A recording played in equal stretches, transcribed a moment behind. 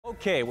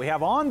Okay, we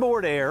have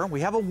onboard air,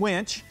 we have a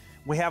winch,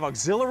 we have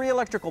auxiliary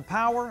electrical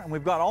power, and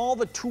we've got all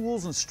the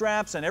tools and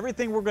straps and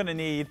everything we're gonna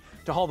need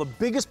to haul the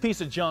biggest piece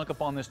of junk up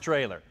on this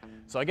trailer.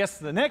 So I guess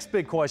the next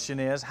big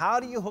question is, how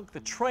do you hook the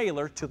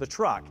trailer to the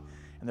truck?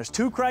 And there's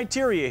two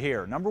criteria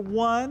here. Number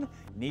one,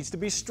 it needs to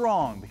be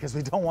strong because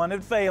we don't want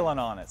it failing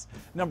on us.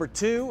 Number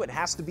two, it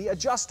has to be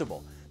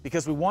adjustable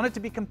because we want it to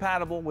be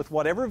compatible with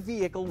whatever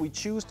vehicle we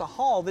choose to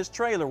haul this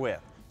trailer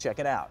with. Check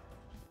it out.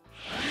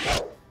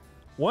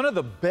 One of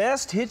the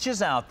best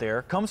hitches out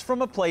there comes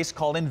from a place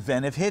called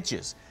Inventive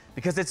Hitches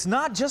because it's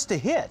not just a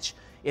hitch,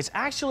 it's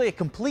actually a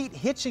complete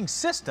hitching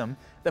system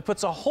that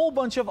puts a whole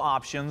bunch of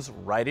options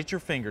right at your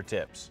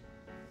fingertips.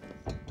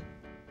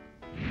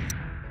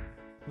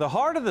 The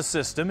heart of the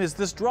system is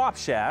this drop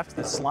shaft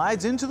that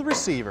slides into the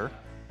receiver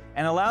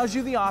and allows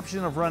you the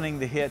option of running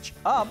the hitch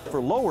up for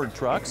lowered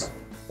trucks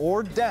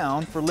or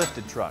down for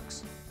lifted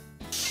trucks.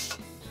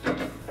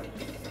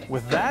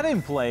 With that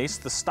in place,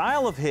 the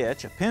style of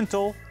hitch, a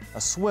pintle,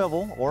 a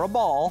swivel, or a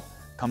ball,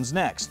 comes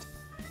next.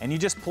 And you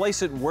just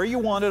place it where you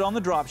want it on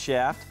the drop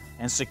shaft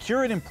and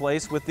secure it in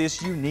place with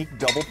this unique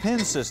double pin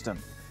system.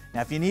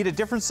 Now, if you need a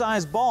different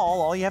size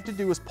ball, all you have to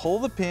do is pull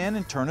the pin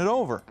and turn it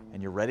over,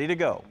 and you're ready to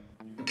go.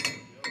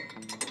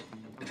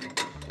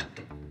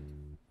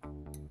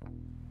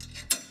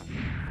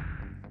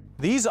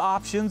 These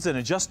options and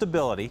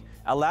adjustability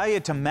allow you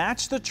to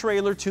match the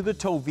trailer to the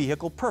tow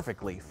vehicle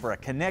perfectly for a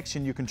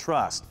connection you can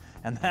trust.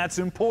 And that's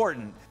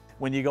important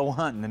when you go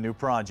hunting a new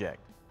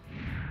project.